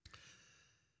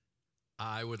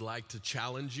I would like to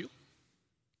challenge you.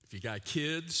 If you got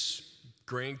kids,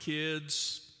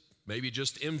 grandkids, maybe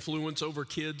just influence over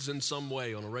kids in some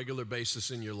way on a regular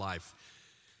basis in your life,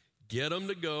 get them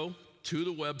to go to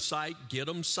the website, get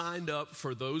them signed up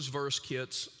for those verse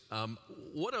kits.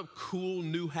 What a cool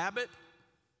new habit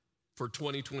for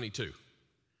 2022.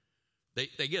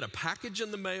 They get a package in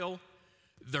the mail.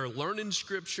 They're learning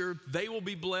scripture. They will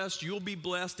be blessed. You'll be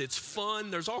blessed. It's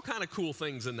fun. There's all kind of cool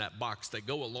things in that box that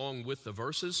go along with the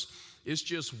verses. It's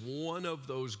just one of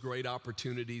those great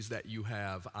opportunities that you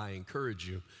have. I encourage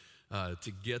you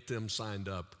to get them signed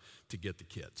up to get the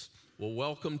kids. Well,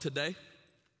 welcome today.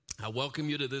 I welcome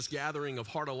you to this gathering of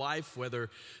Heart of Life,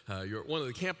 whether you're at one of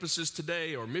the campuses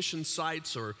today or mission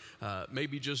sites or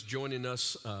maybe just joining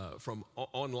us from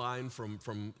online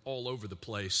from all over the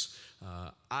place.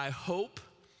 I hope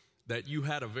that you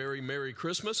had a very Merry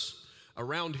Christmas.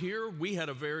 Around here, we had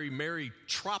a very Merry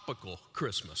tropical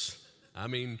Christmas. I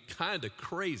mean, kind of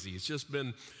crazy. It's just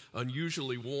been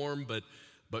unusually warm,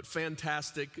 but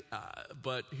fantastic.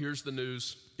 But here's the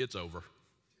news. It's over,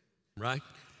 right?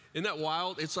 Isn't that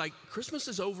wild? It's like Christmas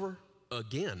is over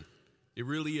again. It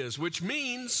really is, which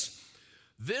means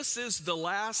this is the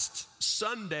last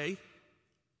Sunday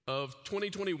of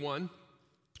 2021,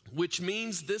 which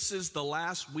means this is the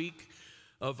last week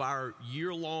of our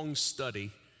year-long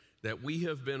study that we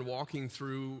have been walking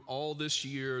through all this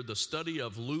year, the study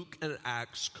of Luke and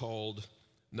Acts called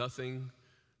Nothing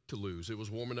to Lose. It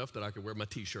was warm enough that I could wear my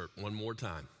t-shirt one more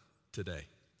time today.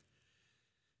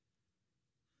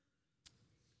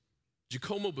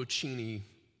 Giacomo Puccini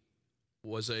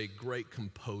was a great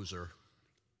composer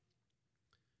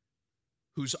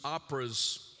whose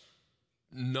operas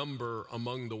number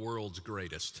among the world's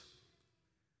greatest.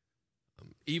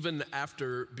 Even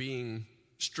after being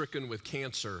stricken with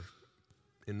cancer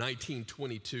in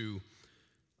 1922,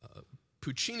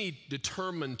 Puccini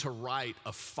determined to write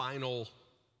a final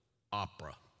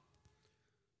opera.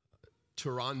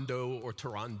 Turandot or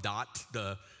Turandot,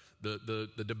 the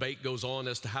debate goes on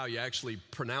as to how you actually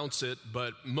pronounce it,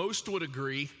 but most would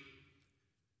agree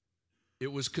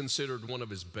it was considered one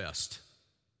of his best.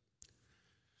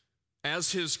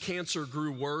 As his cancer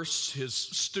grew worse, his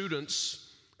students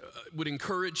would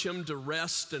encourage him to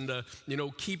rest and to,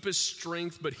 keep his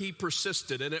strength, but he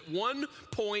persisted. And at one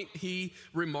point he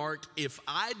remarked, "If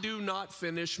I do not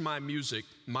finish my music,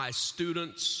 my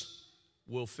students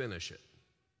will finish it."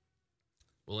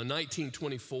 Well, in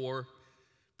 1924,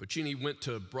 Puccini went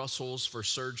to Brussels for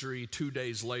surgery. 2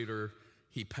 days later,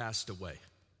 he passed away.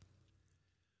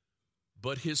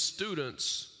 But his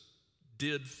students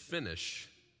did finish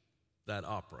that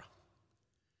opera.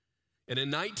 And in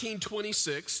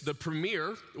 1926, the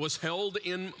premiere was held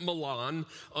in Milan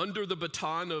under the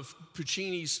baton of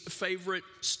Puccini's favorite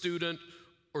student,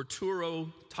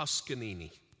 Arturo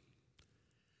Toscanini.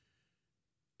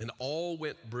 And all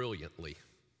went brilliantly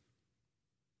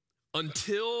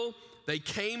until they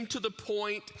came to the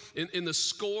point in the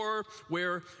score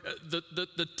where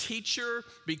the teacher,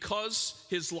 because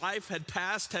his life had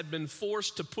passed, had been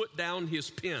forced to put down his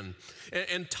pen.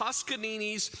 And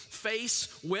Toscanini's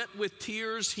face wet with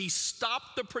tears. He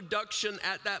stopped the production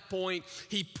at that point.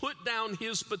 He put down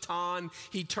his baton.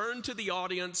 He turned to the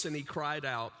audience and he cried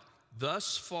out,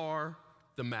 "Thus far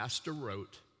the master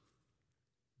wrote,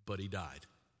 but he died."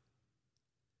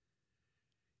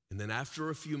 And then after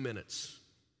a few minutes,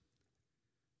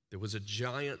 there was a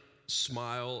giant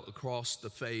smile across the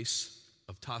face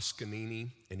of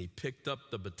Toscanini, and he picked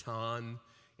up the baton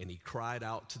and he cried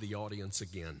out to the audience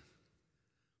again.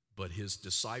 But his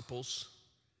disciples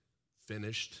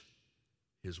finished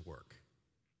his work,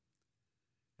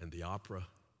 and the opera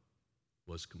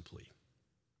was complete.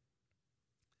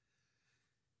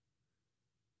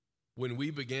 When we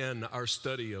began our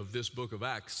study of this book of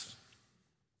Acts,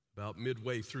 about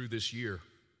midway through this year,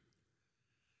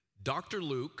 Dr.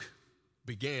 Luke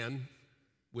began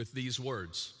with these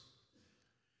words.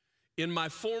 "In my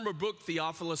former book,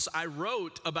 Theophilus, I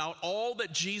wrote about all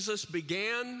that Jesus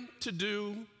began to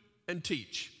do and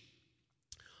teach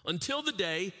until the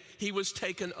day he was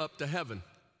taken up to heaven.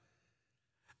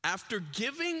 After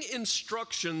giving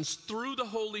instructions through the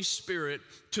Holy Spirit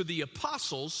to the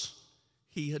apostles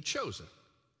he had chosen."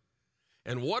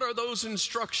 And what are those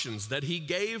instructions that he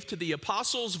gave to the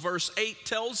apostles? Verse 8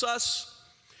 tells us,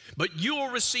 "But you will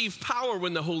receive power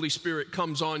when the Holy Spirit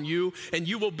comes on you, and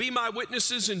you will be my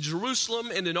witnesses in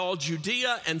Jerusalem and in all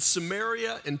Judea and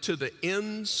Samaria and to the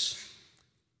ends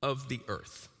of the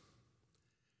earth."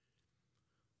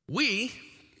 We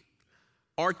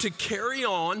are to carry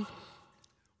on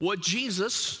what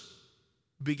Jesus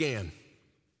began,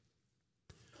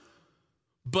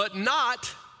 but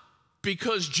not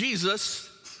because Jesus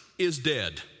is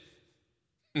dead.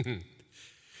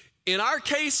 In our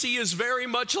case, he is very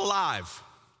much alive.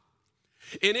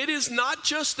 And it is not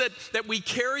just that we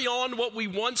carry on what we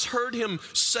once heard him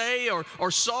say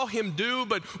or saw him do,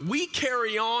 but we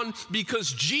carry on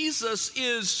because Jesus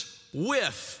is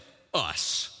with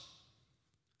us.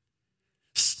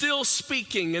 Still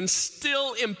speaking and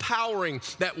still empowering,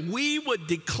 that we would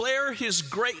declare his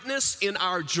greatness in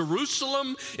our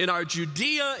Jerusalem, in our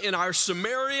Judea, in our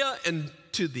Samaria, and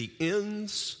to the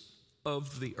ends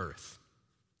of the earth.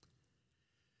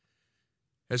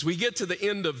 As we get to the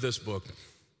end of this book,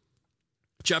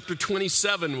 chapter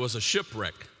 27 was a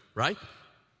shipwreck, right?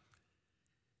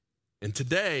 And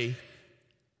today,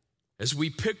 as we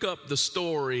pick up the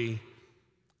story,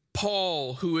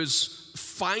 Paul, who is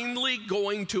finally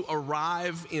going to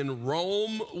arrive in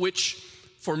Rome, which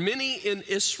for many in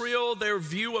Israel, their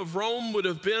view of Rome would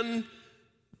have been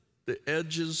the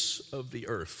edges of the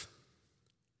earth.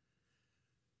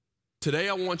 Today,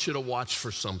 I want you to watch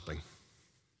for something.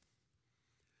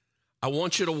 I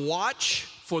want you to watch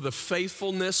for the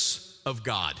faithfulness of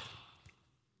God.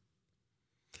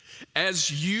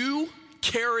 As you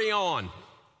carry on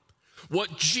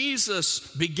what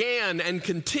Jesus began and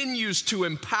continues to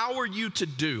empower you to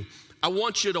do, I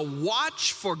want you to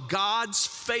watch for God's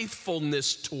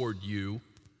faithfulness toward you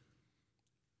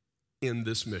in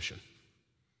this mission.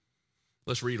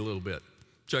 Let's read a little bit.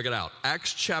 Check it out.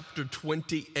 Acts chapter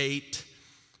 28.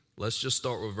 Let's just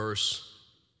start with verse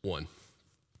 1.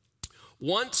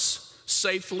 Once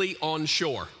safely on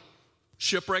shore,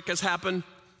 shipwreck has happened,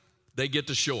 they get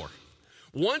to shore.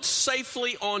 Once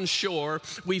safely on shore,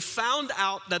 we found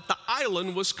out that the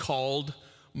island was called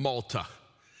Malta.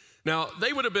 Now,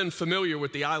 they would have been familiar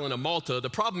with the island of Malta. The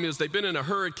problem is they've been in a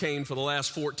hurricane for the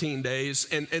last 14 days,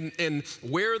 and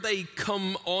where they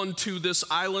come onto this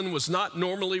island was not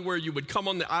normally where you would come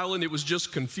on the island. It was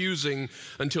just confusing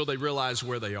until they realized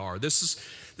where they are. This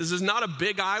is not a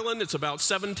big island. It's about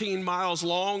 17 miles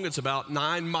long. It's about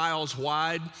 9 miles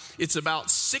wide. It's about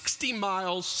 60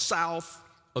 miles south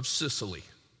of Sicily.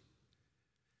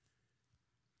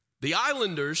 The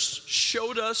islanders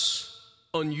showed us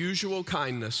unusual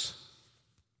kindness.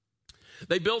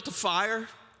 They built a fire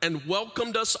and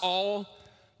welcomed us all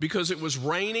because it was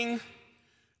raining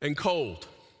and cold.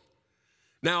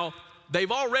 Now,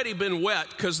 they've already been wet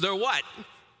because they're what?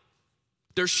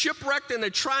 They're shipwrecked and they're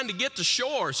trying to get to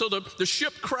shore. So the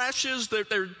ship crashes.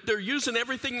 They're using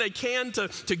everything they can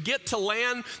to get to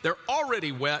land. They're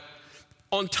already wet.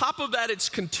 On top of that, it's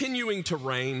continuing to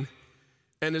rain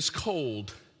and it's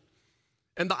cold.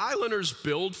 And the islanders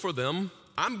build for them,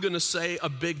 I'm going to say, a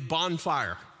big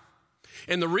bonfire.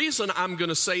 And the reason I'm going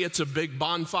to say it's a big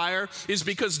bonfire is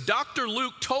because Dr.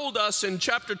 Luke told us in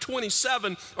chapter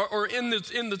 27, or in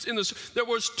this, there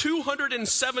was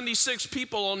 276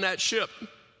 people on that ship,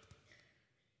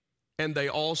 and they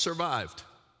all survived.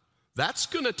 That's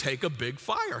going to take a big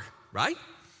fire, right?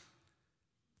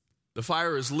 The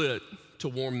fire is lit to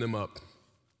warm them up.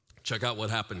 Check out what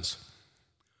happens.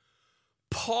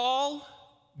 Paul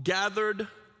gathered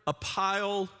a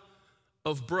pile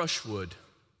of brushwood.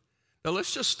 Now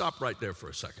let's just stop right there for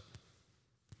a second.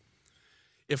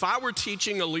 If I were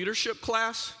teaching a leadership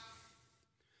class,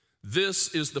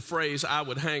 this is the phrase I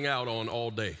would hang out on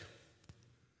all day.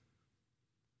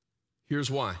 Here's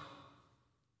why.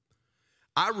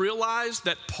 I realized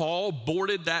that Paul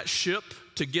boarded that ship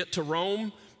to get to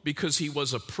Rome because he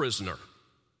was a prisoner.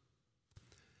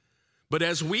 But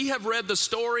as we have read the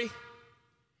story,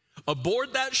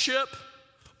 aboard that ship,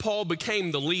 Paul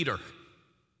became the leader.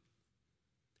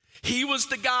 He was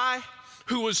the guy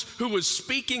who was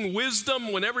speaking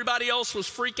wisdom when everybody else was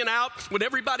freaking out. When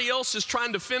everybody else is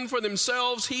trying to fend for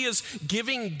themselves, he is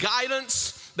giving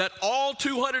guidance that all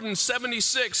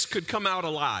 276 could come out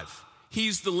alive.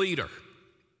 He's the leader.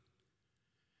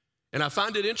 And I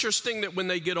find it interesting that when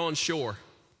they get on shore,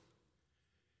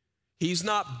 he's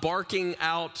not barking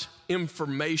out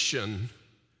information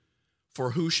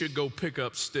for who should go pick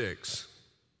up sticks.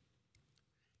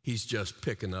 He's just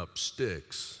picking up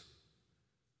sticks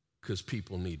because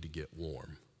people need to get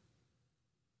warm.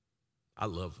 I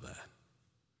love that.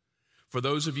 For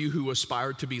those of you who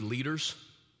aspire to be leaders,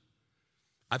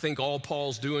 I think all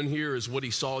Paul's doing here is what he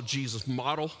saw Jesus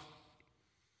model.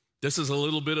 This is a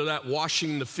little bit of that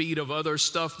washing the feet of other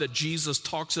stuff that Jesus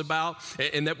talks about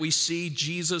and that we see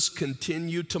Jesus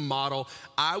continue to model.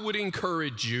 I would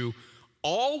encourage you,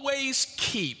 always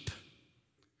keep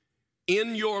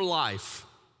in your life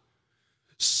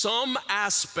some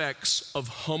aspects of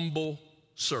humble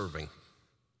serving.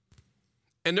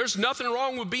 And there's nothing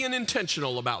wrong with being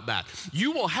intentional about that.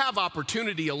 You will have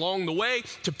opportunity along the way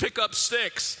to pick up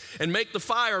sticks and make the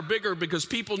fire bigger because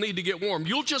people need to get warm.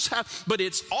 You'll just have, but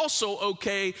it's also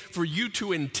okay for you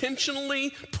to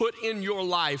intentionally put in your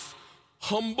life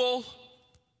humble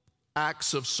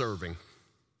acts of serving.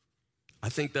 I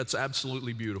think that's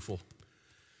absolutely beautiful.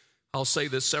 I'll say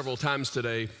this several times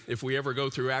today. If we ever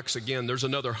go through Acts again, there's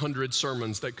another 100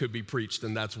 sermons that could be preached,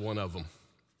 and that's one of them.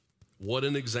 What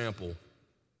an example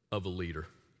of a leader.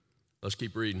 Let's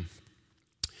keep reading.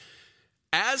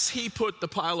 As he put the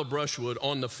pile of brushwood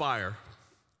on the fire,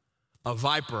 a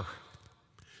viper,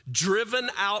 driven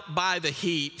out by the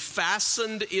heat,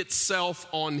 fastened itself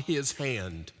on his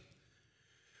hand.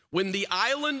 When the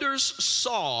islanders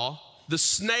saw the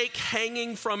snake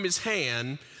hanging from his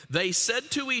hand, they said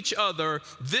to each other,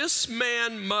 "This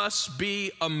man must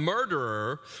be a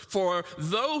murderer, for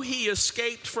though he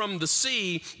escaped from the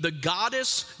sea, the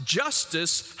goddess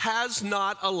Justice has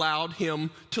not allowed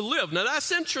him to live." Now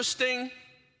that's interesting,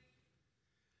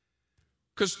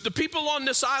 because the people on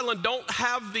this island don't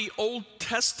have the Old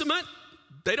Testament.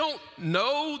 They don't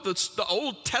know the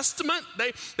Old Testament.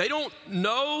 They don't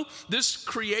know this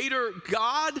Creator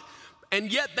God. And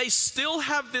yet they still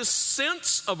have this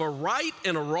sense of a right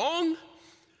and a wrong.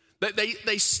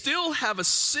 They still have a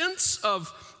sense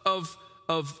of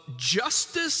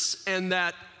justice and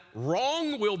that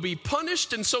wrong will be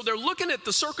punished. And so they're looking at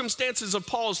the circumstances of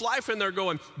Paul's life and they're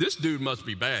going, this dude must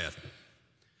be bad.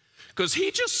 Because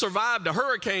he just survived a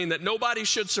hurricane that nobody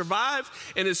should survive.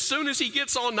 And as soon as he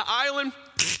gets on the island,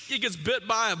 he gets bit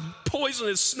by a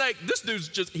poisonous snake. This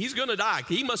dude's he's going to die.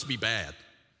 He must be bad.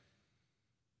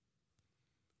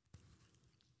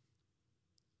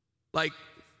 Like,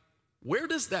 where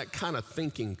does that kind of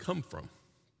thinking come from?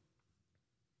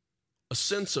 A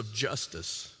sense of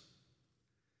justice.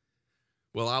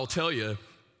 Well, I'll tell you,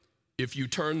 if you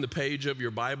turn the page of your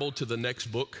Bible to the next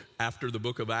book after the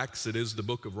book of Acts, it is the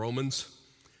book of Romans.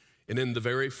 And in the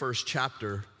very first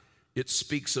chapter, it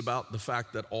speaks about the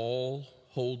fact that all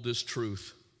hold this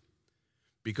truth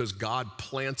because God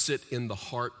plants it in the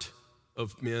heart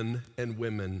of men and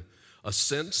women. A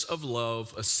sense of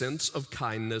love, a sense of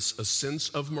kindness, a sense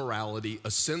of morality,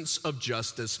 a sense of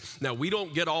justice. Now, we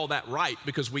don't get all that right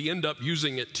because we end up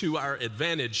using it to our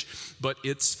advantage, but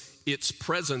its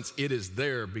presence, it is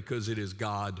there because it is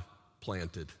God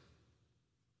planted.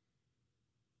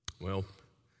 Well,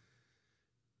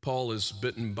 Paul is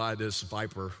bitten by this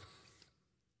viper.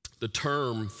 The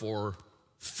term for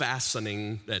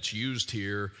fastening that's used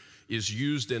here is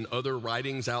used in other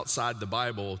writings outside the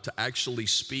Bible to actually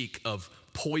speak of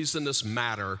poisonous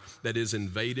matter that is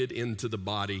invaded into the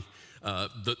body.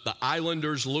 The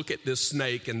islanders look at this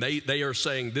snake and they are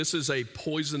saying, this is a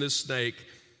poisonous snake.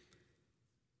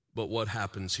 But what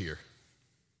happens here?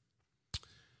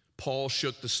 Paul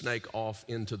shook the snake off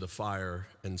into the fire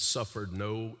and suffered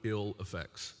no ill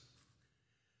effects.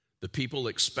 The people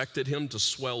expected him to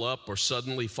swell up or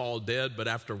suddenly fall dead, but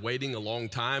after waiting a long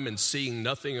time and seeing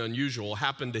nothing unusual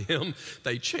happen to him,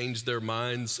 they changed their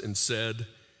minds and said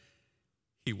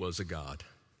he was a god.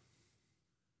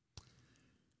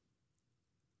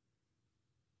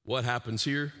 What happens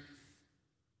here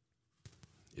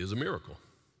is a miracle.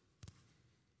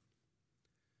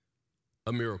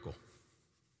 A miracle.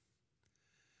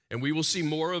 And we will see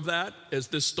more of that as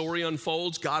this story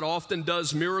unfolds. God often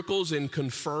does miracles in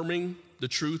confirming the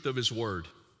truth of his word.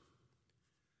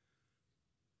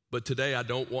 But today I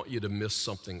don't want you to miss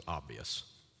something obvious.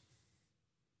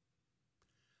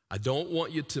 I don't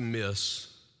want you to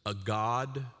miss a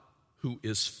God who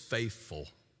is faithful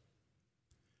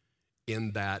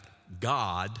in that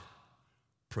God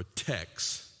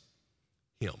protects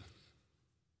him.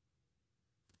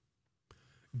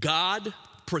 God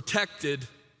protected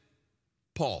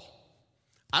Paul.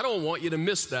 I don't want you to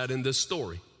miss that in this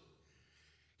story.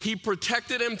 He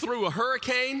protected him through a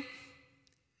hurricane.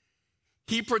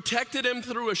 He protected him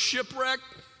through a shipwreck.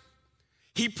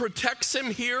 He protects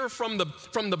him here from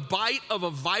the bite of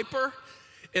a viper.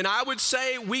 And I would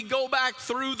say we go back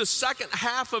through the second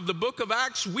half of the book of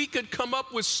Acts, we could come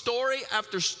up with story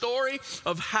after story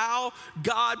of how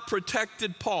God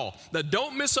protected Paul. Now,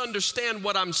 don't misunderstand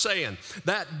what I'm saying.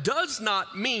 That does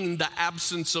not mean the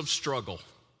absence of struggle.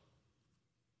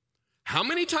 How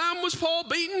many times was Paul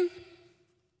beaten?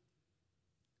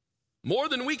 More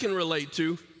than we can relate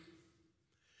to.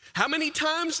 How many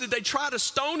times did they try to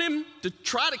stone him, to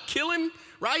try to kill him,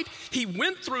 right? He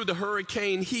went through the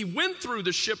hurricane, he went through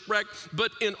the shipwreck,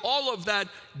 but in all of that,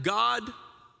 God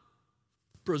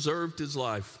preserved his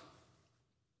life.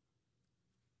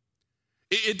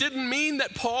 It didn't mean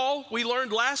that Paul, we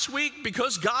learned last week,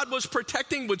 because God was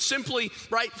protecting, would simply,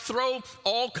 throw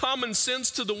all common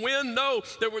sense to the wind. No,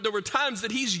 there were times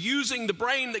that he's using the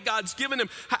brain that God's given him.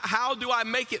 How do I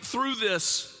make it through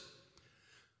this?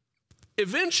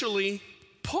 Eventually,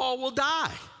 Paul will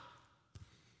die,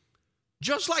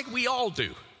 just like we all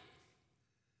do.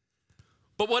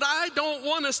 But what I don't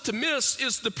want us to miss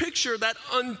is the picture that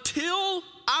until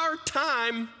our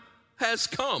time has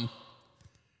come,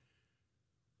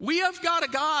 we have got a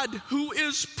God who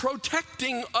is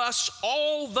protecting us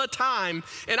all the time.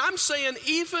 And I'm saying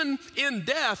even in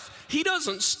death, he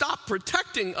doesn't stop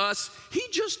protecting us. He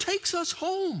just takes us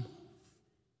home.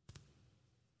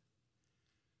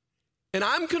 And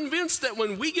I'm convinced that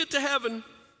when we get to heaven,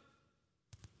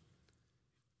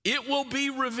 it will be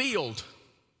revealed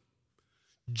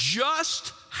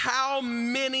just how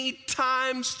many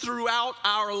times throughout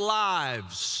our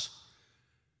lives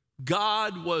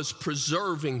God was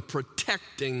preserving,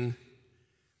 protecting.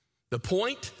 The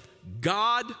point,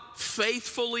 God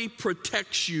faithfully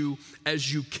protects you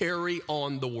as you carry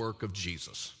on the work of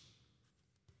Jesus.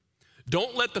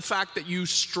 Don't let the fact that you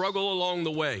struggle along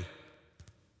the way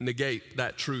negate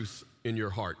that truth in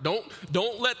your heart.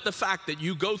 Don't let the fact that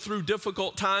you go through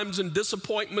difficult times and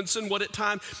disappointments and what at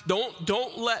times,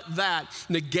 don't let that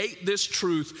negate this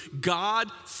truth. God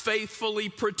faithfully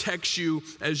protects you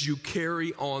as you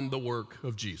carry on the work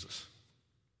of Jesus.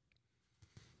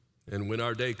 And when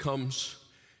our day comes,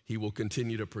 he will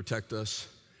continue to protect us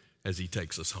as he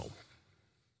takes us home.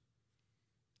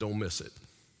 Don't miss it.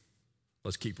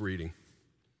 Let's keep reading.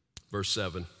 Verse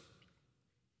 7.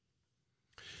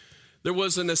 There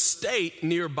was an estate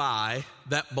nearby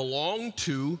that belonged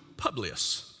to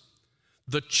Publius,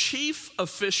 the chief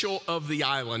official of the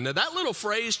island. Now, that little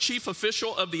phrase, chief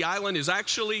official of the island, is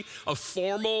actually a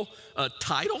formal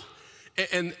title,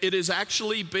 and it has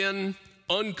actually been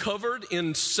uncovered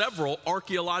in several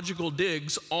archaeological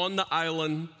digs on the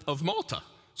island of Malta.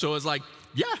 So it's like,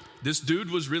 yeah, this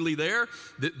dude was really there.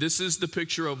 This is the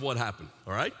picture of what happened,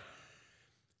 all right?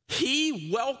 He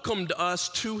welcomed us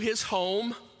to his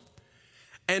home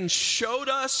and showed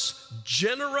us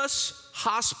generous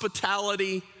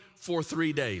hospitality for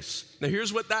 3 days. Now,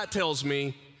 here's what that tells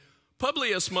me.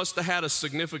 Publius must have had a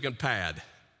significant pad,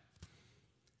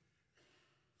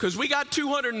 because we got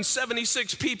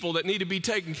 276 people that need to be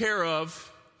taken care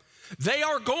of. They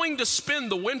are going to spend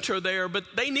the winter there, but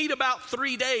they need about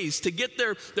 3 days to get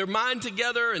their mind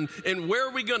together and where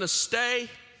are we going to stay?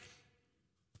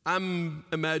 I'm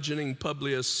imagining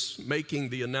Publius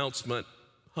making the announcement,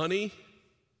 honey,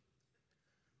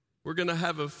 we're going to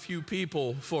have a few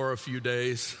people for a few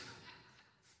days.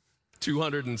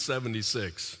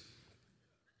 276.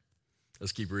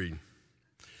 Let's keep reading.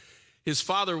 His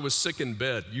father was sick in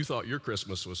bed. You thought your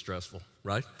Christmas was stressful,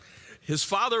 right? His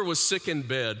father was sick in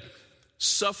bed,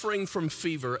 suffering from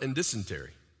fever and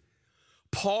dysentery.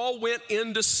 Paul went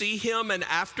in to see him, and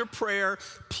after prayer,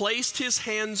 placed his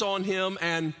hands on him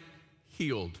and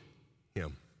healed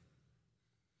him.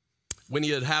 When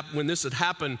this had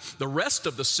happened, the rest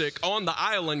of the sick on the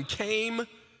island came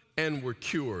and were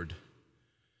cured.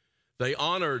 They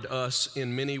honored us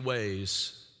in many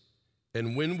ways,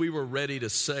 and when we were ready to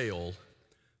sail,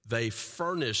 they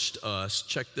furnished us,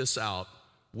 check this out,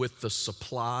 with the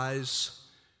supplies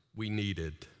we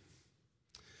needed.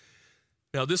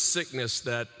 Now, this sickness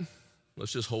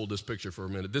let's just hold this picture for a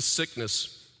minute. This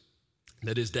sickness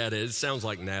that his dad had, it sounds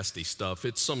like nasty stuff.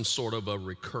 It's some sort of a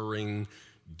recurring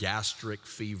gastric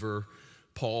fever.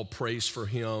 Paul prays for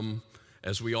him.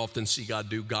 As we often see God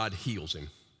do, God heals him.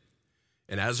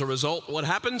 And as a result, what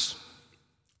happens?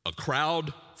 A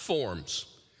crowd forms.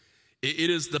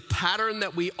 It is the pattern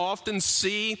that we often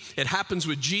see. It happens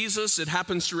with Jesus. It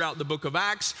happens throughout the book of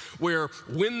Acts, where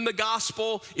when the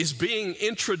gospel is being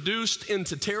introduced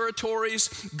into territories,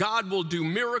 God will do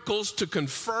miracles to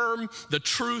confirm the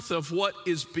truth of what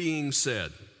is being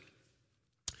said.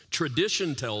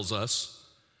 Tradition tells us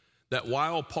that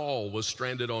while Paul was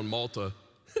stranded on Malta,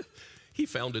 he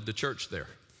founded the church there.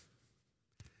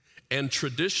 And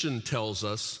tradition tells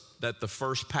us that the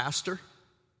first pastor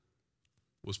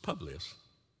was Publius.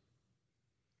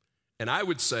 And I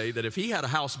would say that if he had a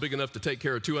house big enough to take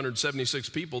care of 276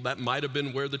 people, that might have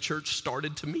been where the church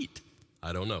started to meet.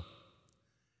 I don't know.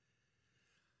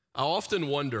 I often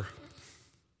wonder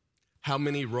how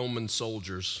many Roman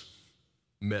soldiers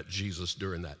met Jesus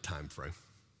during that time frame.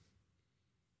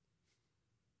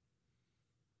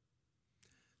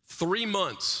 3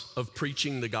 months of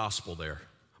preaching the gospel there.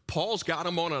 Paul's got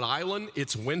them on an island.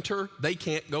 It's winter. They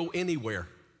can't go anywhere.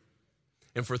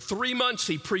 And for 3 months,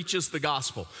 he preaches the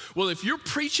gospel. Well, if you're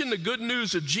preaching the good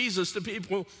news of Jesus to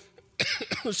people,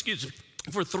 excuse me,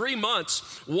 for 3 months,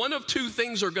 one of two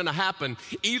things are going to happen.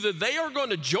 Either they are going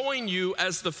to join you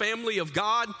as the family of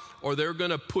God, or they're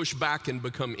going to push back and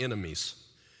become enemies.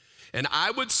 And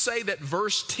I would say that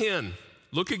verse 10,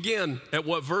 look again at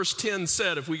what verse 10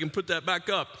 said, if we can put that back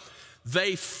up.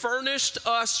 They furnished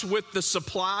us with the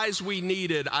supplies we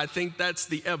needed. I think that's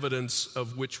the evidence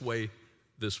of which way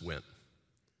this went.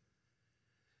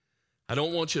 I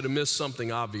don't want you to miss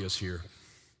something obvious here.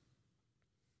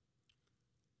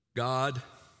 God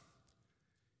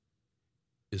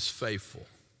is faithful.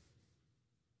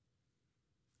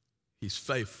 He's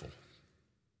faithful.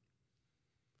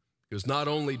 Because not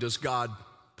only does God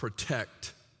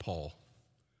protect Paul,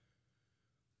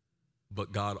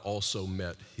 but God also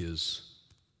met his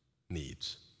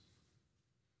needs.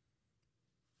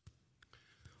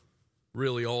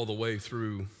 Really, all the way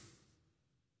through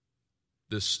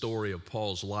this story of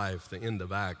Paul's life, the end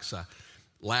of Acts,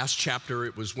 last chapter,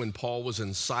 it was when Paul was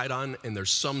in Sidon, and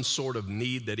there's some sort of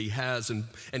need that he has, and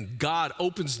God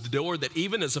opens the door that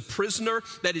even as a prisoner,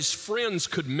 that his friends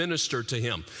could minister to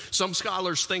him. Some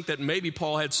scholars think that maybe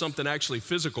Paul had something actually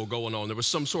physical going on. There was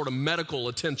some sort of medical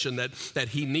attention that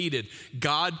he needed.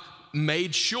 God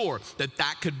made sure that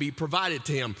that could be provided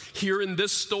to him. Here in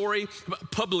this story,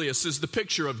 Publius is the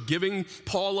picture of giving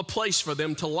Paul a place for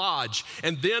them to lodge.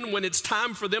 And then when it's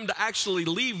time for them to actually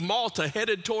leave Malta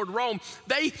headed toward Rome,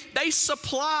 they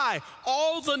supply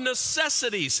all the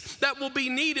necessities that will be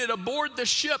needed aboard the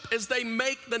ship as they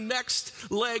make the next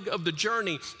leg of the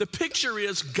journey. The picture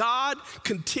is God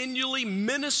continually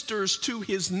ministers to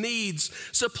his needs,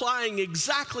 supplying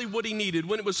exactly what he needed.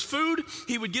 When it was food,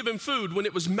 he would give him food. When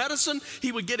it was medicine,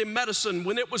 he would get him medicine.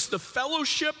 When it was the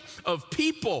fellowship of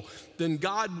people, then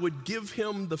God would give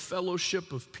him the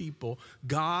fellowship of people.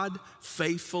 God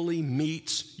faithfully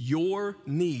meets your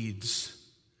needs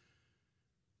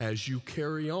as you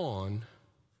carry on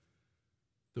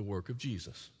the work of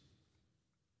Jesus.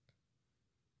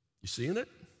 You seeing it?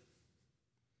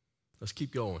 Let's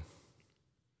keep going.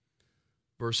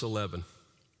 Verse 11.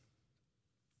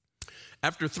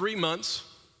 After 3 months,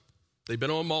 they've been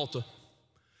on Malta,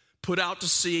 put out to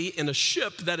sea in a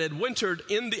ship that had wintered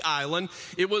in the island.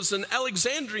 It was an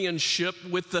Alexandrian ship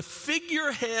with the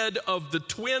figurehead of the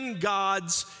twin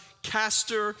gods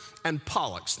Castor and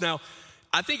Pollux. Now,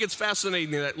 I think it's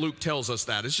fascinating that Luke tells us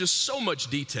that. It's just so much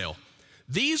detail.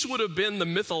 These would have been the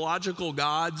mythological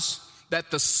gods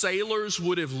that the sailors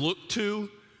would have looked to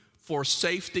for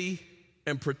safety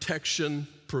and protection,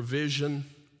 provision.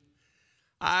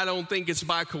 I don't think it's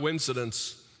by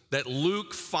coincidence that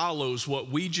Luke follows what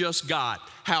we just got,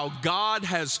 how God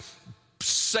has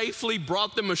safely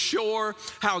brought them ashore,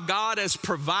 how God has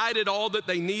provided all that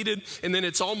they needed, and then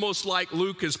it's almost like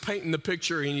Luke is painting the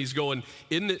picture and he's going,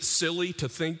 isn't it silly to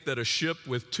think that a ship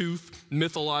with two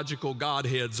mythological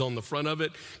godheads on the front of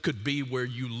it could be where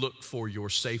you look for your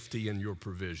safety and your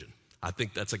provision? I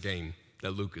think that's a game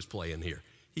that Luke is playing here.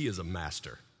 He is a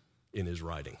master in his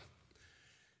writing.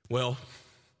 Well,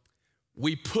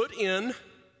 we put in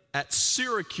at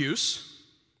Syracuse,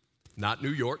 not New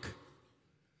York.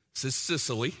 This is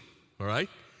Sicily, all right?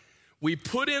 We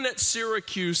put in at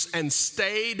Syracuse and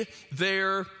stayed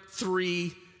there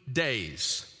 3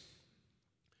 days.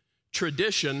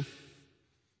 Tradition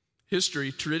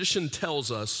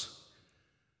tells us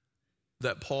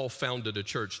that Paul founded a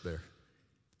church there.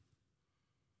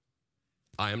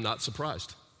 I am not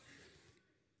surprised.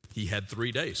 He had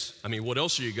 3 days. I mean, what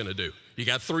else are you going to do? You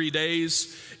got 3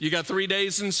 days. You got 3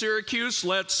 days in Syracuse.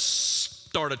 Let's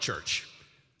start a church.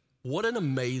 What an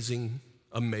amazing,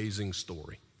 amazing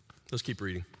story. Let's keep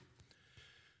reading.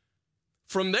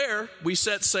 From there, we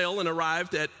set sail and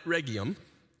arrived at Rhegium.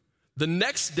 The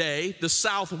next day, the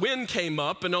south wind came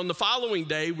up, and on the following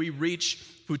day, we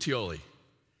reached Puteoli.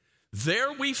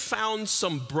 There we found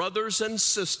some brothers and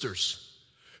sisters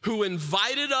who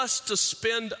invited us to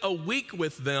spend a week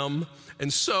with them,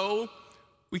 and so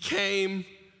we came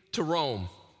to Rome.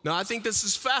 Now, I think this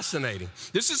is fascinating.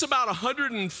 This is about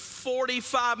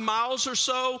 145 miles or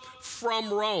so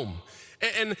from Rome.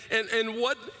 And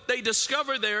what they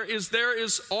discover there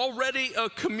is already a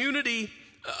community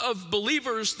of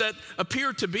believers that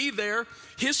appear to be there.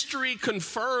 History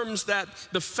confirms that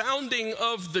the founding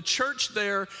of the church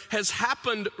there has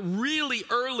happened really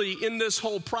early in this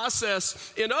whole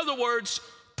process. In other words,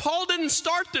 Paul didn't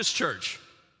start this church.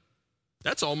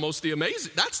 That's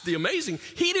the amazing.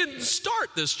 He didn't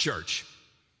start this church.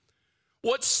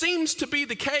 What seems to be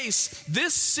the case,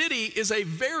 this city is a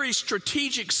very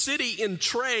strategic city in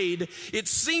trade. It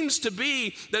seems to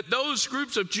be that those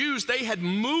groups of Jews, they had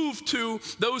moved to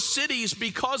those cities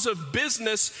because of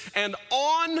business, and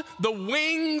on the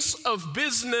wings of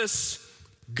business,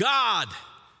 God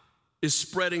is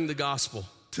spreading the gospel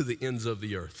to the ends of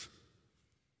the earth.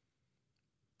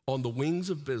 On the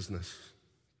wings of business.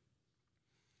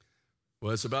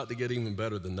 Well, it's about to get even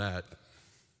better than that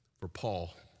for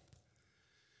Paul.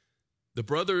 The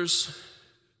brothers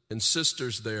and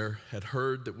sisters there had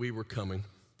heard that we were coming.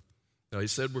 Now, he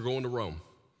said we're going to Rome.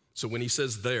 So when he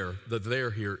says there, the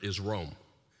there here is Rome.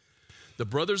 The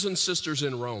brothers and sisters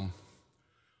in Rome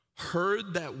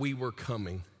heard that we were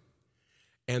coming,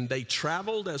 and they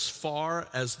traveled as far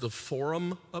as the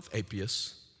Forum of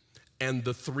Appius and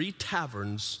the 3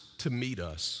 taverns to meet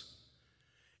us.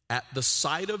 At the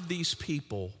sight of these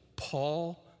people,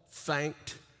 Paul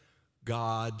thanked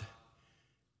God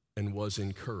and was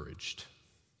encouraged.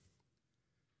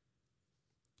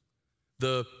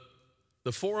 The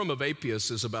Forum of Appius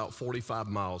is about 45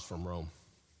 miles from Rome.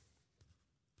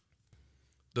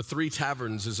 The 3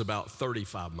 taverns is about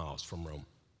 35 miles from Rome.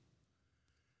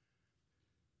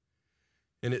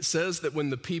 And it says that when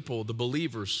the people, the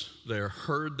believers there,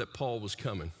 heard that Paul was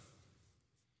coming,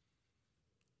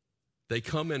 they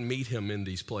come and meet him in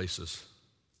these places.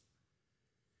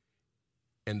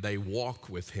 And they walk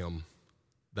with him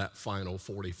that final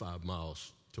 45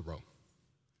 miles to Rome.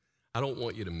 I don't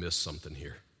want you to miss something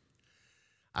here.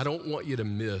 I don't want you to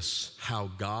miss how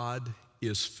God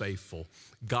is faithful.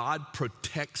 God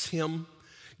protects him,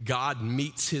 God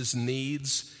meets his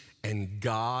needs, and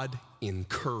God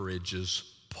encourages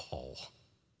Paul.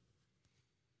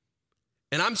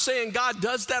 And I'm saying God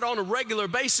does that on a regular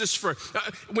basis. For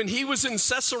when he was in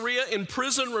Caesarea in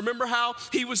prison, remember how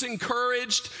he was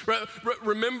encouraged?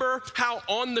 Remember how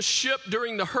on the ship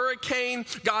during the hurricane,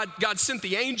 God sent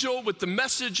the angel with the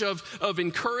message of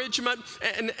encouragement.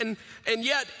 And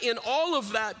yet in all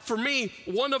of that, for me,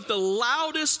 one of the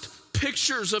loudest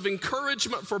pictures of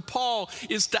encouragement for Paul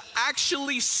is to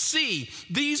actually see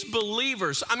these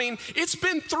believers. I mean, it's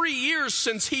been 3 years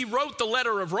since he wrote the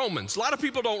letter of Romans. A lot of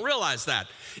people don't realize that.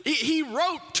 He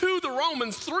wrote to the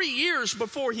Romans 3 years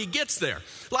before he gets there.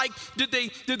 Like, did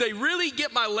they really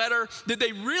get my letter? Did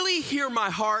they really hear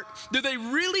my heart? Did they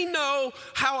really know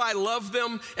how I love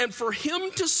them? And for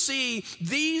him to see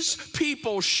these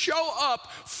people show up,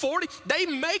 they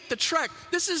make the trek.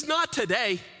 This is not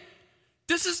today.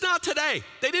 This is not today.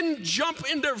 They didn't jump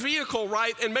in their vehicle,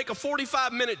 right, and make a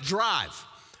 45-minute drive.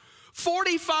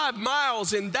 45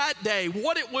 miles in that day,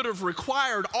 what it would have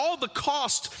required, all the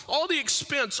cost, all the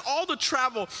expense, all the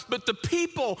travel, but the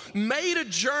people made a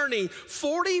journey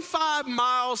 45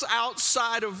 miles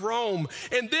outside of Rome.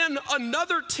 And then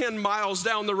another 10 miles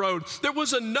down the road, there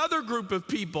was another group of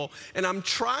people. And I'm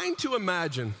trying to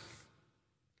imagine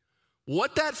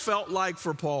what that felt like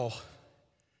for Paul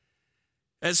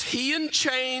as he in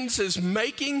chains is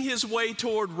making his way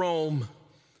toward Rome,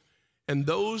 and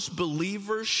those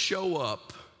believers show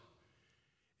up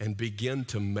and begin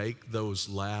to make those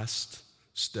last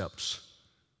steps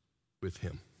with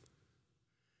him.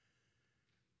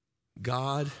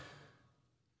 God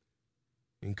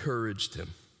encouraged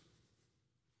him.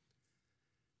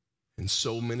 And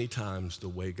so many times the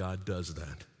way God does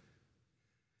that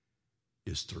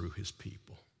is through his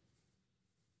people.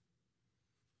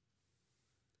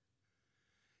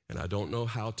 And I don't know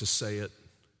how to say it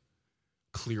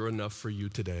clear enough for you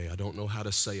today. I don't know how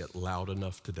to say it loud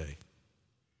enough today.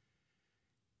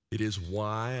 It is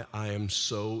why I am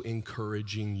so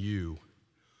encouraging you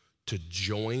to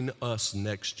join us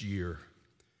next year.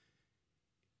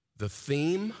 The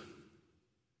theme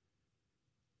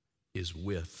is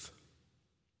with.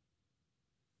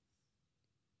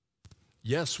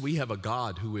 Yes, we have a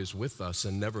God who is with us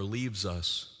and never leaves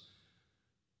us.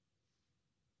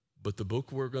 But the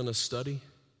book we're going to study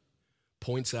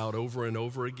points out over and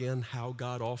over again how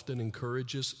God often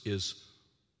encourages is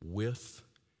with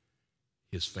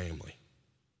his family,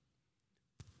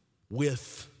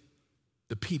 with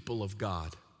the people of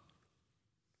God.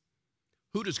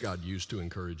 Who does God use to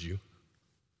encourage you?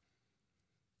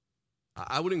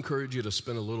 I would encourage you to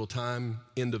spend a little time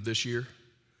end of this year.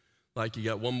 Like you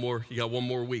got one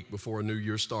more week before a new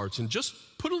year starts, and just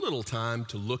put a little time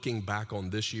to looking back on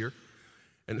this year.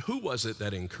 And who was it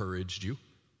that encouraged you?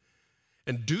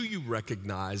 And do you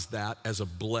recognize that as a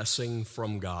blessing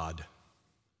from God?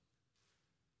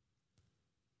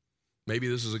 Maybe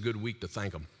this is a good week to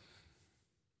thank him.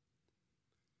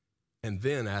 And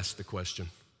then ask the question,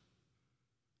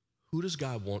 who does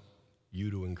God want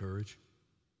you to encourage?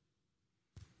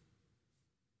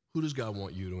 Who does God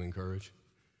want you to encourage?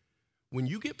 When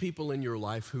you get people in your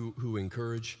life who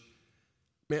encourage,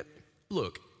 man,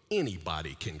 look,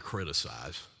 anybody can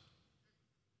criticize.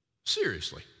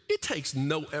 Seriously, it takes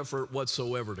no effort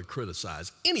whatsoever to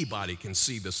criticize. Anybody can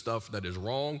see the stuff that is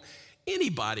wrong.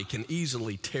 Anybody can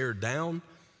easily tear down.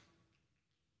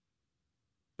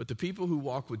 But the people who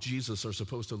walk with Jesus are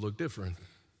supposed to look different.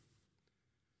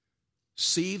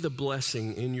 See the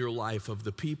blessing in your life of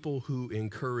the people who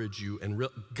encourage you. And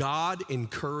God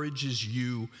encourages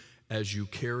you as you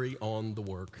carry on the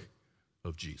work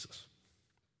of Jesus.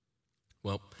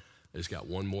 Well, I just got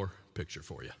one more picture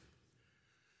for you.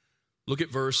 Look at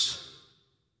verse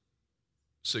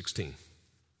 16.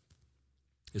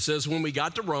 It says, when we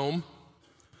got to Rome,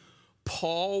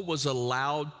 Paul was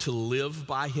allowed to live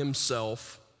by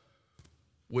himself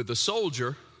with a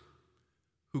soldier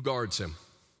who guards him.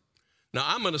 Now,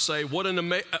 I'm going to say,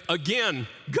 again,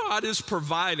 God is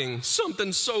providing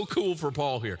something so cool for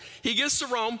Paul here. He gets to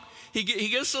Rome. He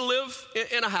gets to live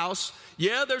in a house.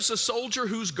 Yeah, there's a soldier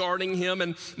who's guarding him.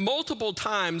 And multiple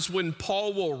times when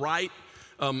Paul will write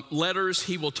letters,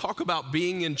 he will talk about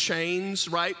being in chains,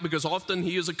 right? Because often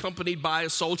he is accompanied by a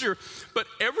soldier. But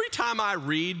every time I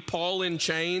read Paul in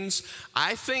chains,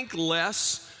 I think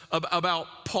less about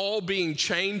Paul being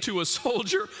chained to a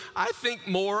soldier. I think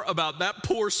more about that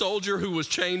poor soldier who was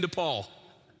chained to Paul.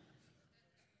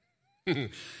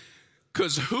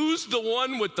 Because who's the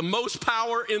one with the most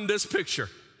power in this picture?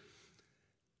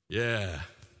 Yeah.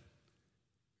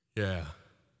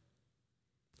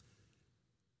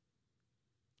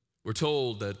 We're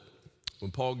told that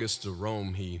when Paul gets to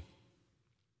Rome, he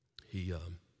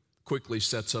quickly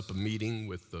sets up a meeting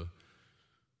with the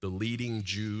leading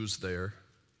Jews there.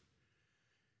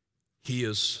 He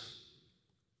is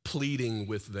pleading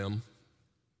with them,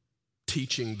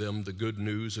 teaching them the good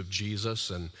news of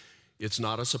Jesus, and it's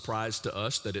not a surprise to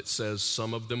us that it says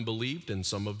some of them believed and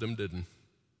some of them didn't.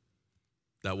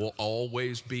 That will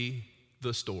always be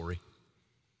the story.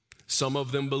 Some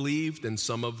of them believed and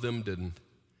some of them didn't.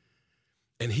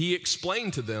 And he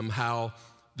explained to them how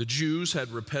the Jews had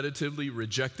repetitively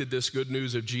rejected this good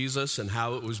news of Jesus and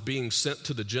how it was being sent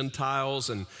to the Gentiles.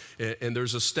 And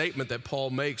there's a statement that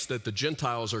Paul makes that the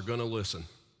Gentiles are going to listen.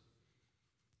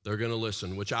 They're going to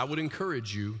listen, which I would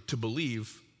encourage you to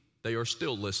believe they are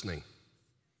still listening.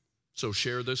 So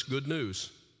share this good news.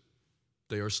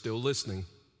 They are still listening.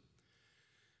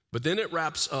 But then it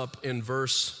wraps up in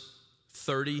verse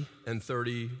 30 and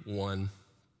 31.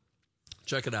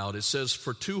 Check it out. It says,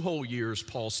 for 2 whole years,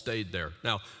 Paul stayed there.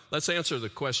 Now, let's answer the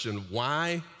question,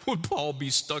 why would Paul be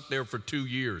stuck there for 2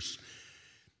 years?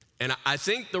 And I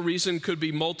think the reason could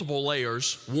be multiple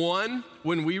layers. One,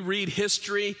 when we read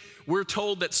history, we're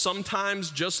told that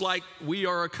sometimes, just like we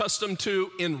are accustomed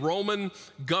to in Roman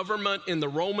government, in the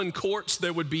Roman courts,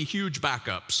 there would be huge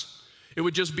backups. It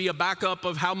would just be a backup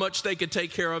of how much they could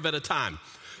take care of at a time.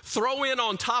 Throw in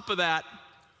on top of that,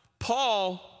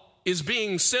 Paul is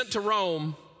being sent to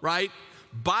Rome, right,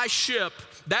 by ship.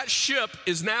 That ship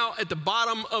is now at the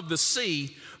bottom of the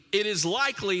sea. It is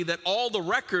likely that all the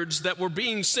records that were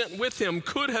being sent with him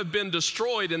could have been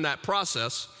destroyed in that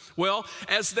process. Well,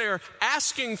 as they're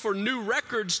asking for new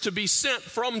records to be sent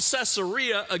from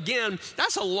Caesarea, again,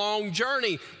 that's a long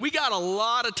journey. We got a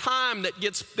lot of time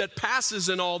that passes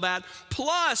and all that.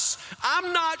 Plus,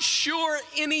 I'm not sure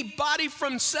anybody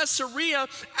from Caesarea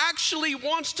actually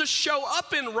wants to show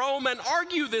up in Rome and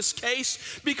argue this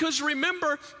case, because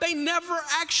remember, they never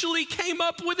actually came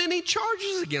up with any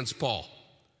charges against Paul.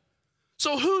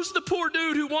 So who's the poor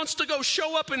dude who wants to go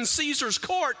show up in Caesar's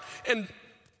court and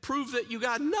prove that you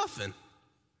got nothing?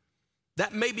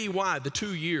 That may be why the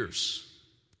 2 years.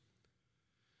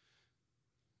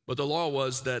 But the law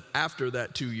was that after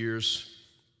that 2 years,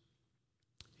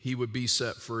 he would be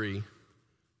set free.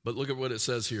 But look at what it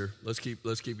says here. Let's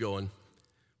keep going.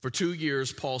 For 2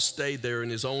 years, Paul stayed there in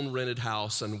his own rented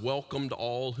house and welcomed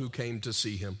all who came to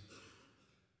see him.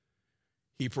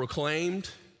 He proclaimed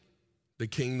the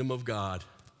kingdom of God.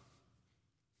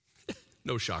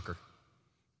 No shocker.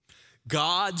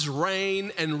 God's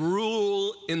reign and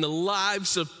rule in the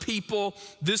lives of people.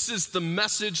 This is the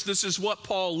message. This is what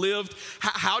Paul lived.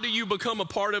 How do you become a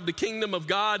part of the kingdom of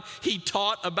God? He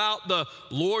taught about the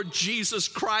Lord Jesus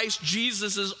Christ.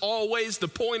 Jesus is always the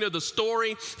point of the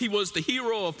story. He was the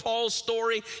hero of Paul's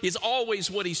story. He's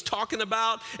always what he's talking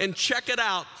about. And check it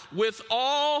out. With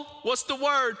all, what's the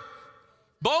word?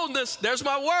 Boldness. There's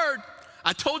my word.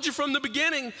 I told you from the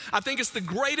beginning, I think it's the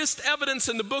greatest evidence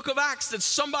in the book of Acts that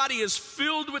somebody is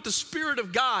filled with the Spirit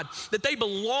of God, that they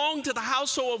belong to the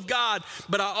household of God.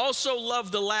 But I also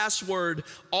love the last word,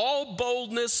 all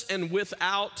boldness and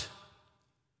without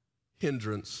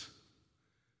hindrance.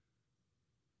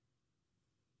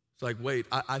 It's like, wait,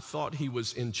 I thought he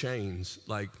was in chains,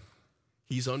 like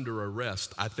he's under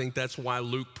arrest. I think that's why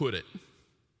Luke put it.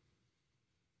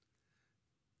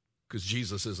 Because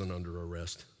Jesus isn't under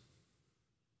arrest.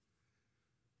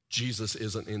 Jesus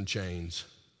isn't in chains.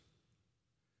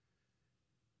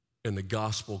 And the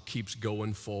gospel keeps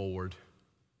going forward.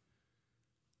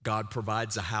 God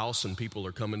provides a house and people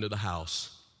are coming to the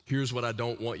house. Here's what I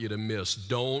don't want you to miss.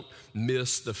 Don't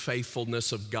miss the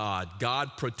faithfulness of God.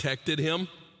 God protected him.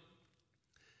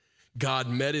 God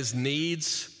met his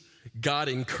needs. God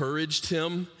encouraged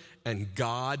him. And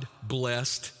God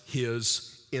blessed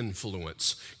his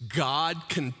influence. God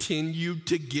continued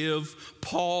to give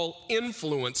Paul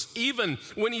influence even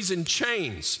when he's in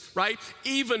chains, right?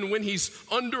 Even when he's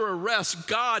under arrest,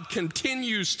 God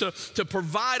continues to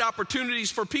provide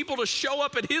opportunities for people to show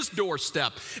up at his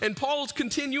doorstep. And Paul's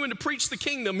continuing to preach the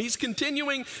kingdom. He's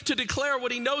continuing to declare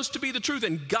what he knows to be the truth,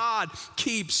 and God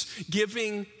keeps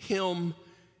giving him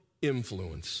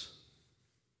influence.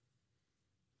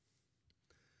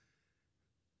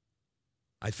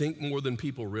 I think more than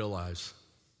people realize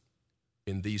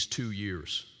in these 2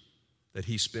 years that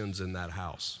he spends in that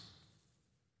house.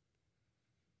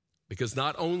 Because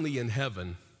not only in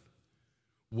heaven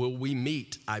will we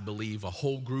meet, I believe, a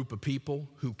whole group of people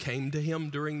who came to him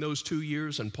during those 2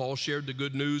 years, and Paul shared the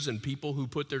good news, and people who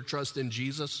put their trust in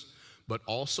Jesus, but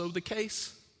also the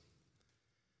case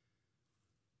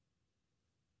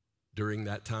during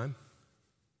that time,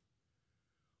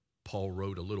 Paul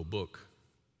wrote a little book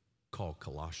called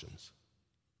Colossians.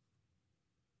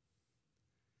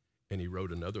 And he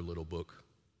wrote another little book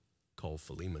called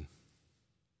Philemon.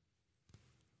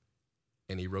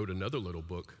 And he wrote another little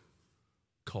book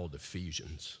called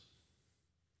Ephesians.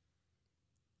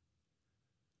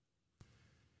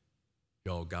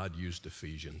 Y'all, God used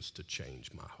Ephesians to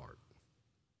change my heart.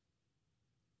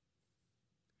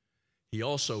 He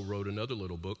also wrote another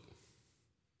little book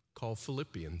called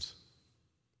Philippians,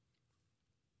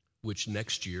 which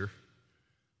next year,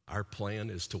 our plan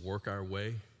is to work our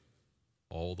way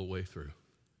all the way through.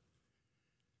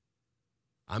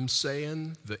 I'm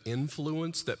saying the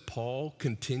influence that Paul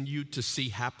continued to see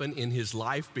happen in his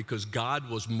life because God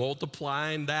was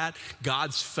multiplying that,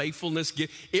 God's faithfulness,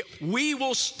 we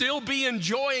will still be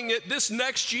enjoying it this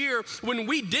next year when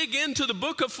we dig into the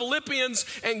book of Philippians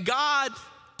and God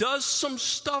does some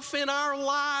stuff in our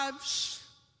lives.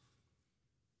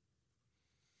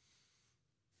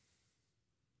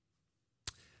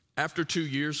 After 2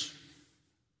 years,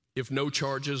 if no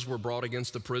charges were brought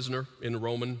against the prisoner in the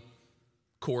Roman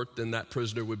court, then that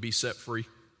prisoner would be set free.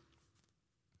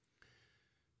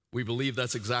 We believe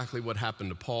that's exactly what happened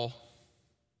to Paul.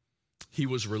 He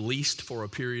was released for a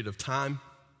period of time,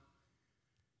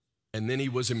 and then he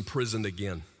was imprisoned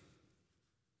again.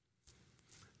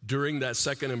 During that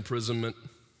second imprisonment,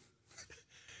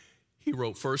 he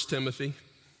wrote 1 Timothy,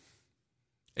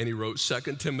 and he wrote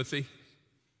 2 Timothy,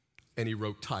 and he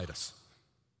wrote Titus.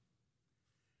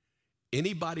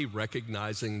 Anybody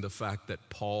recognizing the fact that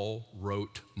Paul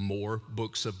wrote more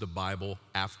books of the Bible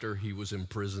after he was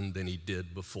imprisoned than he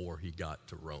did before he got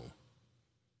to Rome?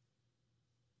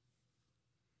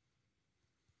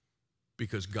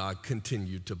 Because God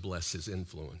continued to bless his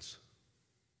influence.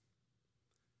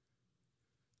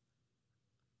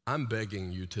 I'm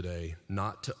begging you today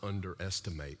not to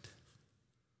underestimate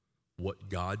what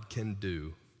God can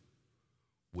do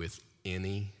with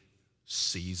any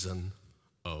season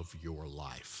of your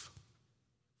life.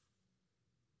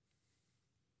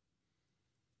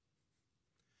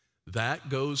 That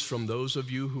goes from those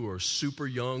of you who are super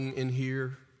young in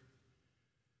here,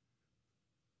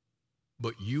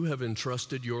 but you have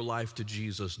entrusted your life to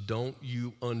Jesus. Don't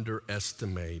you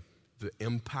underestimate the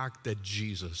impact that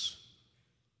Jesus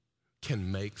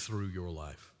can make through your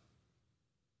life.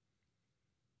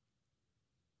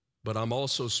 But I'm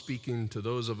also speaking to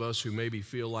those of us who maybe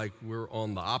feel like we're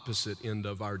on the opposite end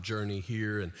of our journey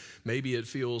here, and maybe it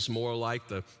feels more like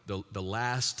the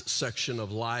last section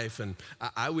of life. And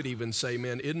I would even say,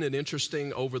 man, isn't it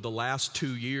interesting over the last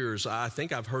 2 years, I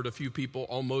think I've heard a few people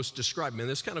almost describe, man,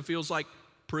 this kind of feels like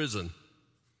prison.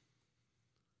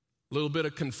 A little bit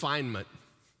of confinement.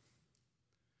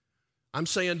 I'm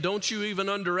saying, don't you even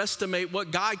underestimate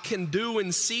what God can do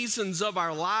in seasons of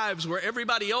our lives where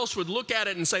everybody else would look at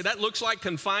it and say, that looks like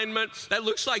confinement, that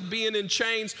looks like being in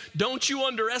chains. Don't you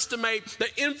underestimate the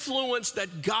influence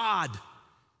that God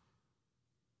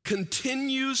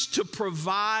continues to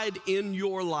provide in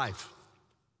your life.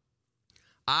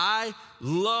 I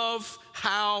love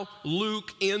how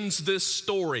Luke ends this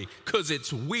story because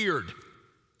it's weird.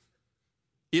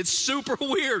 It's super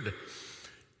weird.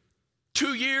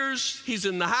 2 years, he's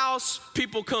in the house,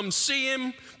 people come see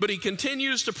him, but he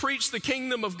continues to preach the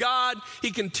kingdom of God. He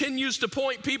continues to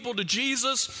point people to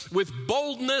Jesus with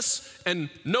boldness and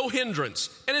no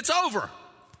hindrance. And it's over.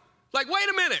 Like, wait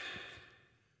a minute.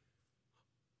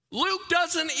 Luke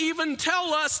doesn't even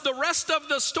tell us the rest of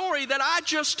the story that I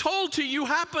just told to you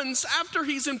happens after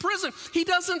he's in prison. He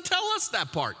doesn't tell us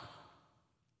that part.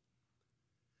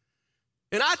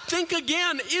 And I think,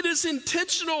 again, it is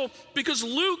intentional because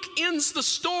Luke ends the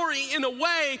story in a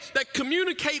way that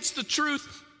communicates the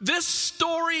truth. This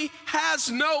story has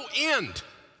no end.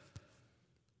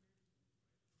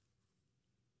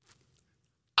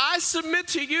 I submit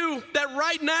to you that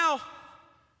right now,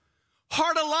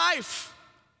 Heart of Life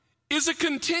is a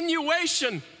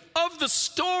continuation of the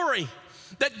story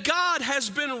that God has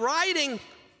been writing.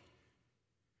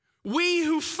 We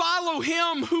who follow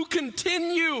him, who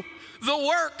continue the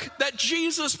work that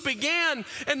Jesus began.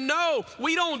 And no,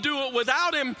 we don't do it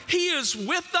without him. He is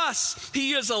with us.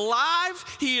 He is alive.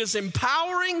 He is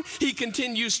empowering. He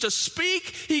continues to speak.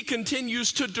 He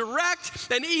continues to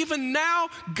direct. And even now,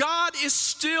 God is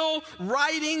still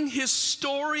writing his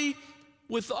story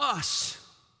with us.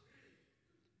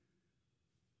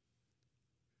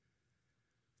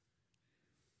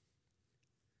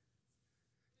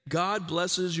 God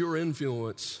blesses your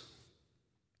influence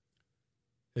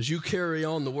as you carry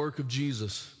on the work of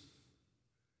Jesus.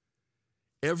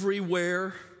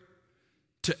 Everywhere,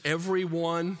 to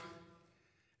everyone,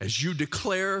 as you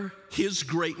declare his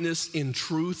greatness in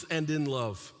truth and in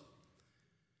love.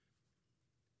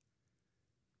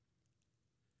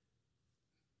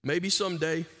 Maybe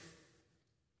someday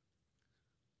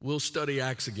we'll study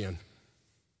Acts again.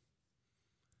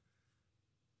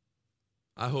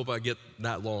 I hope I get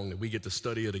that long that we get to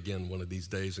study it again one of these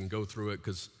days and go through it,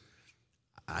 because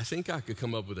I think I could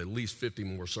come up with at least 50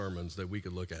 more sermons that we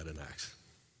could look at in Acts.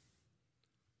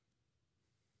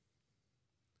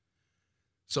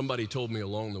 Somebody told me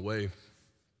along the way,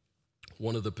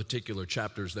 one of the particular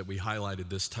chapters that we highlighted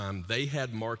this time, they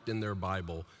had marked in their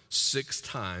Bible 6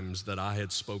 times that I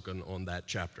had spoken on that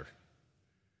chapter.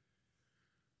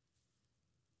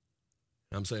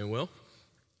 I'm saying, well,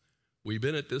 we've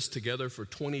been at this together for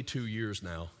 22 years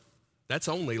now. That's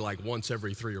only like once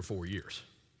every 3 or 4 years.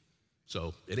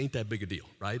 So it ain't that big a deal,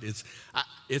 right?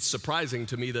 It's surprising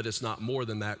to me that it's not more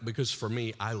than that, because for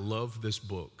me, I love this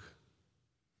book.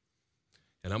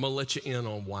 And I'm going to let you in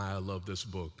on why I love this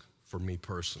book for me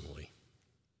personally.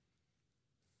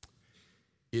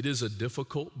 It is a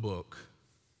difficult book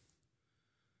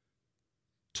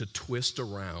to twist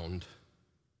around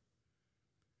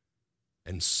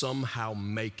and somehow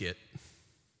make it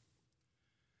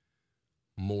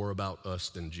more about us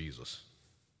than Jesus.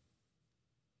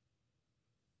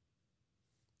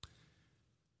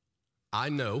 I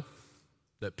know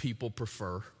that people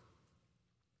prefer,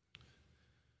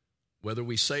 whether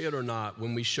we say it or not,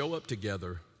 when we show up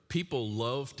together, people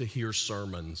love to hear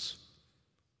sermons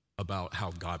about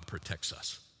how God protects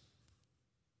us.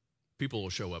 People will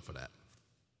show up for that.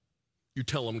 You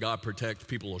tell them God protects,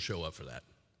 people will show up for that.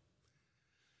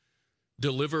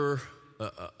 Deliver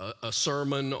a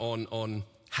sermon on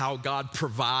how God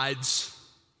provides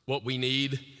what we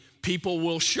need. People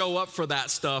will show up for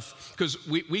that stuff, because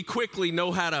we quickly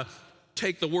know how to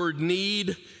take the word need,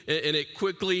 and it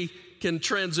quickly can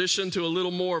transition to a little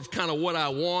more of kind of what I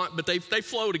want, but they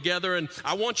flow together. And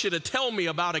I want you to tell me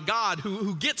about a God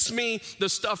who gets me the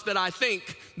stuff that I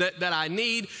think that I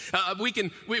need.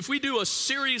 If we do a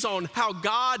series on how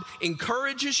God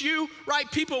encourages you, right?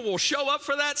 People will show up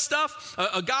for that stuff.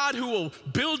 A God who will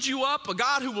build you up, a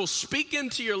God who will speak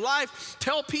into your life.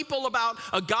 Tell people about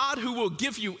a God who will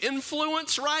give you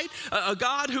influence, right? A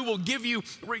God who will give you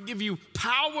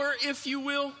power, if you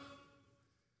will.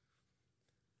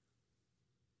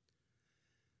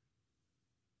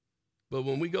 But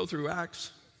when we go through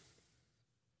Acts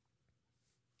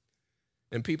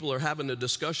and people are having a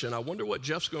discussion, I wonder what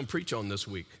Jeff's going to preach on this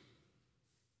week.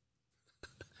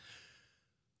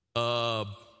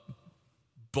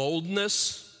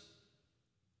 Boldness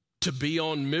to be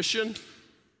on mission.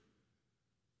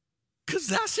 Because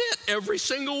that's it every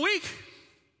single week.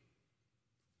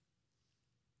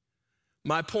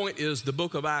 My point is, the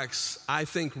book of Acts, I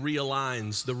think,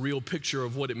 realigns the real picture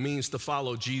of what it means to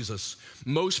follow Jesus.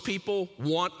 Most people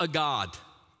want a God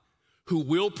who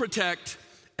will protect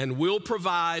and will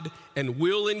provide and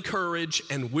will encourage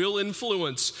and will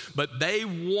influence, but they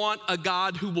want a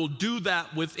God who will do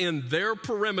that within their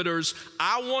perimeters.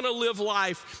 I want to live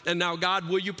life, and now, God,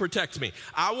 will you protect me?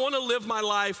 I want to live my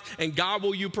life, and God,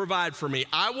 will you provide for me?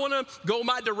 I want to go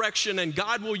my direction, and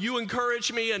God, will you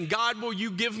encourage me? And God, will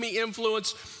you give me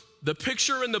influence? The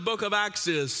picture in the book of Acts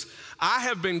is, I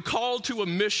have been called to a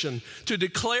mission to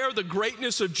declare the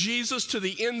greatness of Jesus to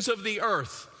the ends of the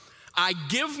earth. I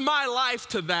give my life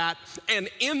to that, and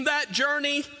in that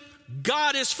journey,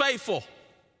 God is faithful.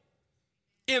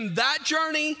 In that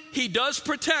journey, he does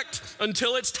protect.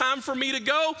 Until it's time for me to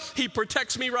go, he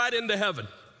protects me right into heaven.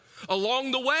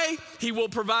 Along the way, he will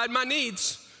provide my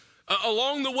needs.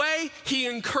 Along the way, he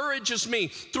encourages me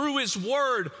through his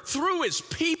word, through his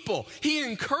people. He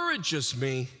encourages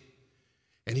me,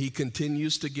 and he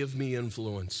continues to give me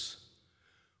influence.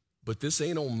 But this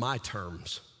ain't on my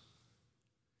terms.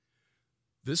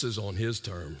 This is on his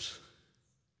terms.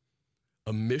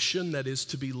 A mission that is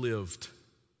to be lived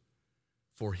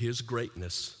for his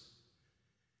greatness.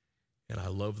 And I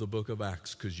love the book of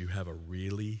Acts because you have a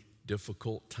really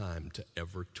difficult time to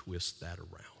ever twist that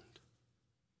around.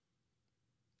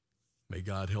 May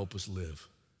God help us live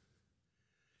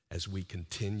as we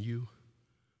continue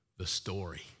the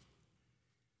story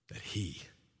that he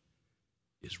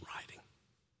is writing.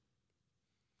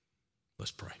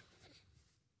 Let's pray.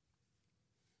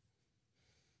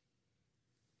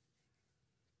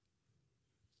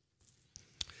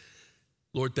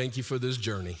 Lord, thank you for this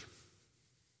journey.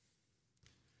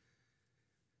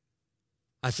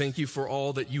 I thank you for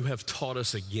all that you have taught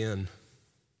us again.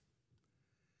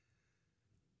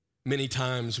 Many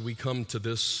times we come to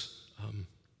this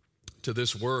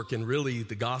work, and really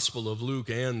the Gospel of Luke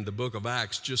and the book of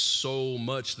Acts, just so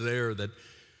much there that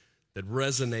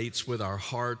resonates with our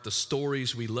heart, the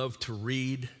stories we love to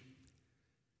read.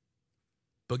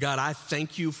 But God, I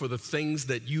thank you for the things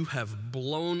that you have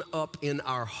blown up in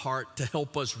our heart to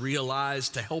help us realize,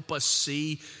 to help us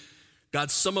see. God,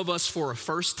 some of us for a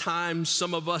first time,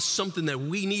 some of us something that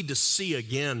we need to see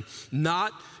again.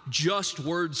 Not just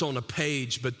words on a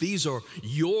page, but these are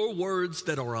your words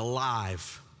that are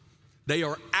alive. They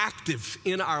are active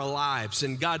in our lives.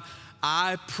 And God,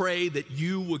 I pray that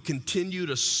you would continue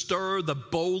to stir the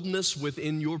boldness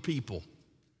within your people,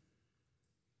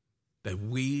 that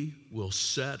we will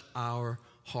set our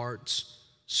hearts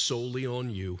solely on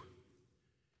you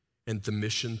and the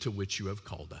mission to which you have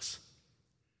called us.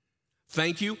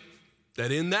 Thank you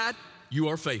that in that you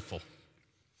are faithful.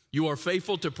 You are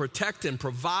faithful to protect and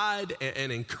provide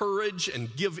and encourage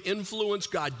and give influence.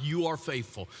 God, you are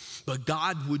faithful. But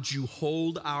God, would you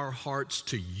hold our hearts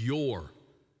to your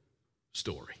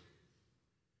story?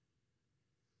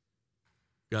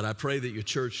 God, I pray that your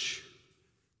church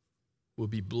will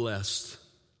be blessed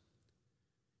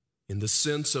in the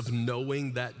sense of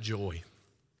knowing that joy,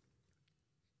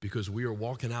 because we are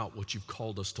walking out what you've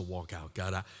called us to walk out.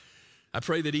 God, I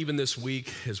pray that even this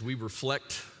week, as we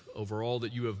reflect over all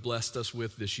that you have blessed us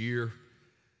with this year,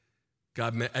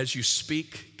 God, as you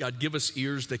speak, God, give us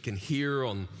ears that can hear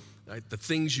on the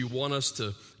things you want us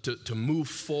to move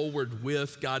forward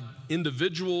with. God,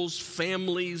 individuals,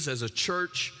 families, as a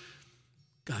church,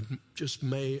 God, just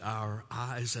may our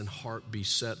eyes and heart be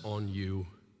set on you.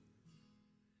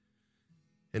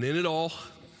 And in it all,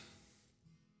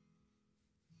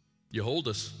 you hold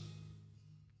us.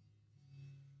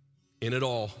 In it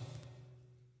all,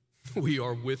 we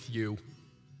are with you.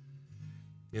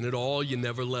 In it all, you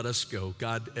never let us go.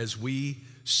 God, as we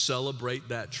celebrate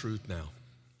that truth now,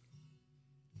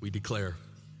 we declare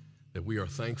that we are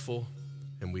thankful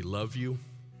and we love you.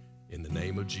 In the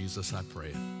name of Jesus, I pray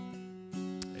it.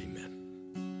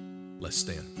 Amen. Let's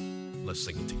stand. Let's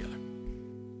sing it together.